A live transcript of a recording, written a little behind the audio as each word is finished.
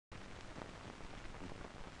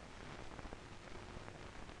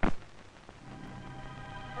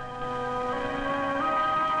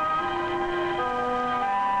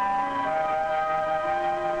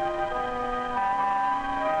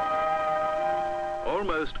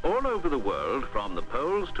Almost all over the world, from the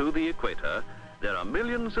poles to the equator, there are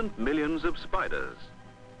millions and millions of spiders.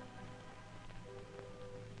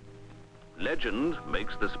 Legend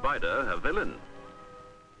makes the spider a villain.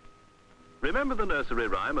 Remember the nursery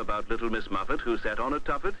rhyme about little Miss Muffet who sat on a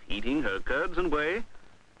tuffet eating her curds and whey?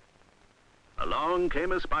 Along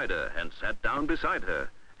came a spider and sat down beside her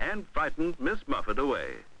and frightened Miss Muffet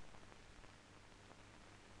away.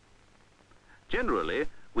 Generally,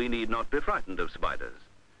 we need not be frightened of spiders.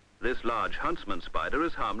 This large huntsman spider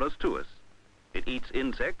is harmless to us. It eats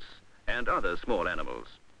insects and other small animals.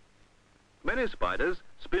 Many spiders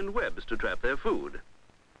spin webs to trap their food.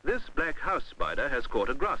 This black house spider has caught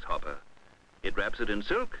a grasshopper. It wraps it in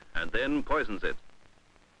silk and then poisons it.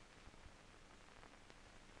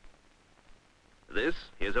 This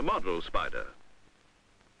is a model spider.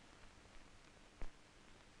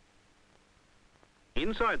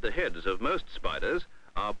 Inside the heads of most spiders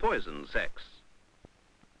are poison sacs.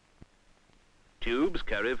 Tubes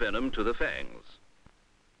carry venom to the fangs.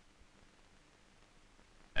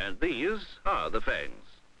 And these are the fangs.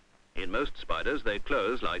 In most spiders they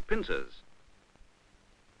close like pincers.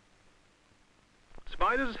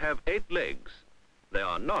 Spiders have 8 legs. They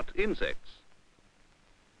are not insects.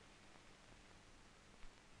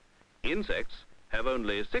 Insects have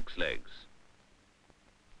only 6 legs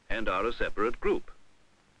and are a separate group.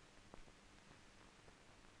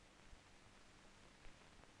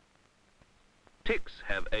 Ticks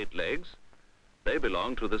have 8 legs. They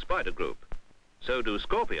belong to the spider group. So do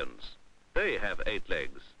scorpions. They have 8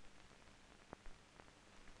 legs.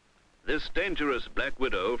 This dangerous black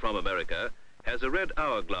widow from America has a red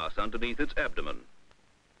hourglass underneath its abdomen.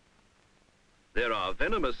 There are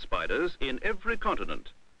venomous spiders in every continent.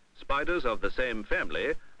 Spiders of the same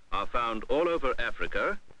family are found all over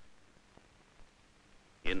Africa,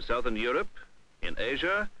 in southern Europe, in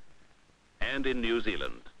Asia, and in New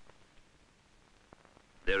Zealand.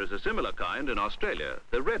 There is a similar kind in Australia,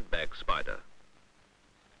 the redback spider.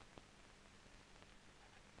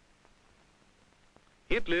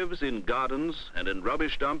 It lives in gardens and in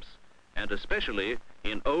rubbish dumps, and especially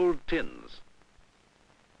in old tins.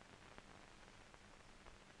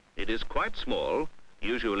 It is quite small.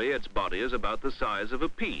 Usually its body is about the size of a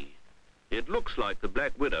pea. It looks like the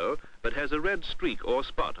black widow, but has a red streak or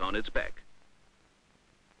spot on its back.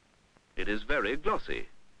 It is very glossy.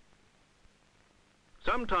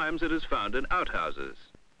 Sometimes it is found in outhouses.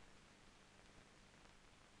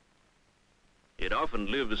 It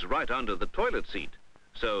often lives right under the toilet seat,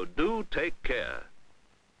 so do take care.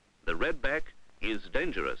 The redback is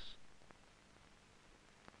dangerous.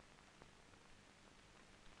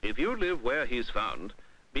 If you live where he's found,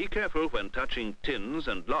 be careful when touching tins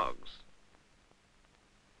and logs.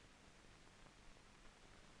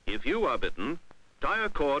 If you are bitten, tie a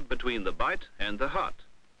cord between the bite and the heart.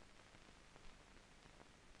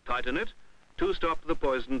 Tighten it to stop the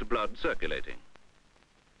poisoned blood circulating.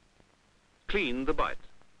 Clean the bite.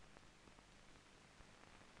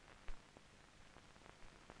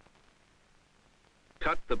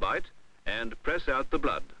 Cut the bite and press out the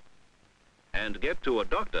blood. And get to a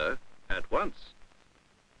doctor at once.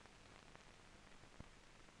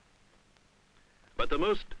 But the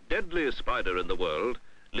most deadly spider in the world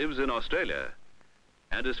lives in Australia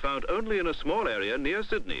and is found only in a small area near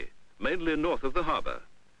Sydney, mainly north of the harbour.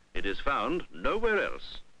 It is found nowhere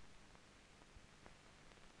else.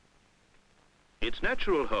 Its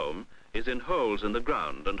natural home is in holes in the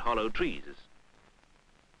ground and hollow trees.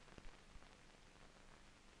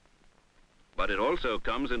 But it also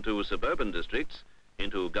comes into suburban districts,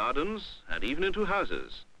 into gardens, and even into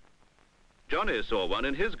houses. Johnny saw one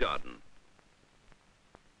in his garden.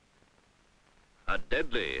 A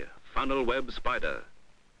deadly funnel web spider.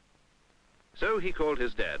 So he called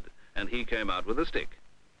his dad, and he came out with a stick.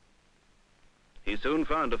 He soon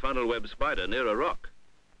found a funnel web spider near a rock.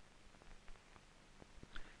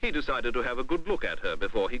 He decided to have a good look at her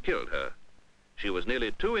before he killed her. She was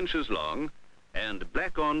nearly 2 inches long and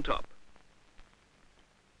black on top.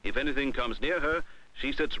 If anything comes near her,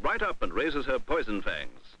 she sits right up and raises her poison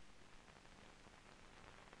fangs.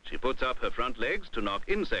 She puts up her front legs to knock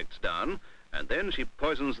insects down, and then she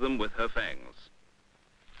poisons them with her fangs.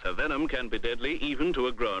 Her venom can be deadly even to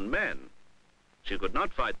a grown man. She could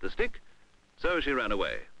not fight the stick, so she ran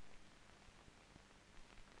away.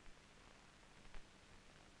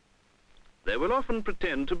 They will often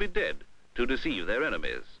pretend to be dead to deceive their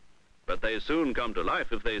enemies, but they soon come to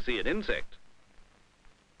life if they see an insect.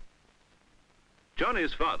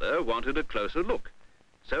 Johnny's father wanted a closer look,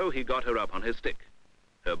 so he got her up on his stick.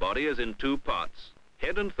 Her body is in 2 parts,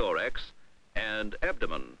 head and thorax, and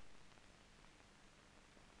abdomen.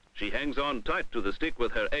 She hangs on tight to the stick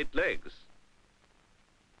with her 8 legs.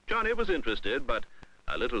 Johnny was interested, but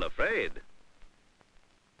a little afraid.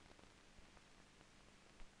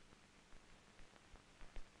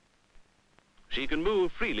 She can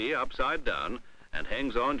move freely upside down and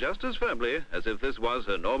hangs on just as firmly as if this was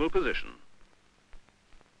her normal position.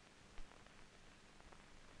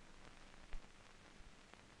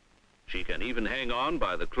 She can even hang on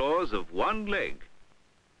by the claws of 1 leg.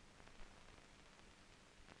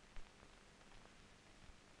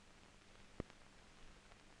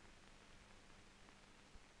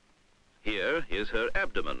 Here is her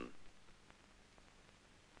abdomen.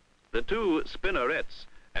 The 2 spinnerets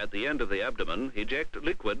at the end of the abdomen eject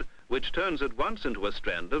liquid which turns at once into a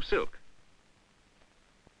strand of silk.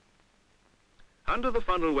 Under the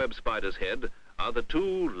funnel web spider's head are the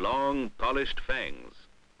 2 long, polished fangs.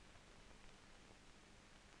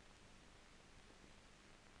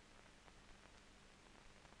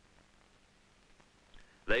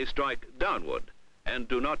 They strike downward and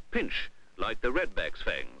do not pinch like the redback's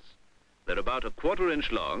fangs. They're about a 1/4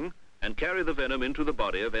 inch long and carry the venom into the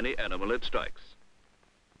body of any animal it strikes.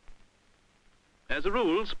 As a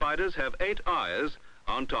rule, spiders have 8 eyes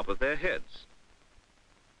on top of their heads.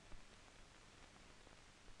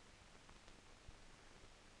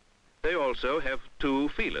 They also have 2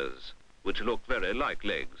 feelers, which look very like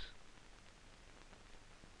legs.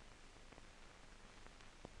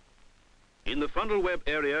 In the funnel web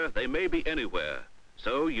area, they may be anywhere,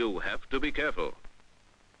 so you have to be careful.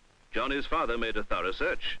 Johnny's father made a thorough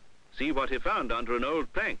search. See what he found under an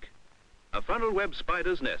old plank. A funnel web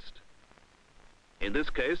spider's nest. In this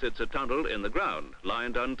case, it's a tunnel in the ground,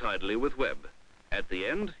 lined untidily with web. At the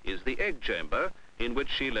end is the egg chamber in which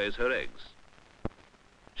she lays her eggs.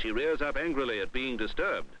 She rears up angrily at being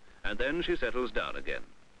disturbed, and then she settles down again.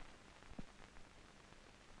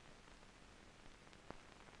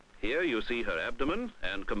 Here you see her abdomen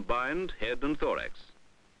and combined head and thorax.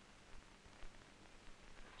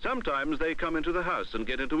 Sometimes they come into the house and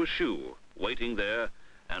get into a shoe, waiting there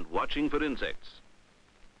and watching for insects.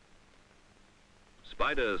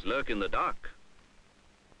 Spiders lurk in the dark.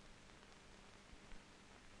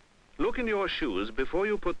 Look in your shoes before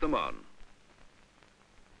you put them on.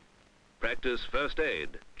 Practice first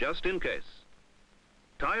aid, just in case.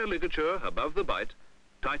 Tie a ligature above the bite,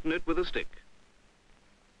 tighten it with a stick.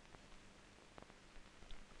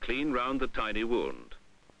 Clean round the tiny wound.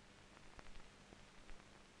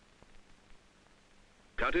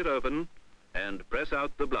 Cut it open and press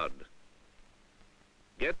out the blood.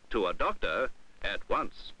 Get to a doctor at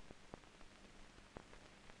once.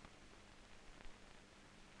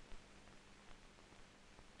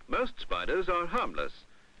 Most spiders are harmless.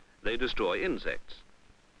 They destroy insects.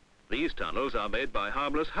 These tunnels are made by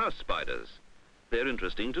harmless house spiders. They're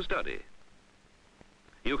interesting to study.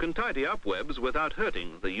 You can tidy up webs without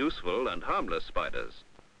hurting the useful and harmless spiders.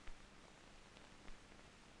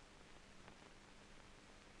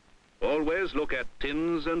 Always look at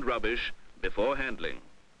tins and rubbish before handling.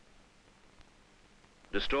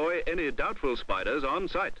 Destroy any doubtful spiders on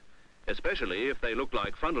sight, especially if they look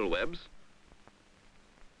like funnel webs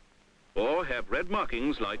or have red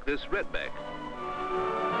markings like this redback.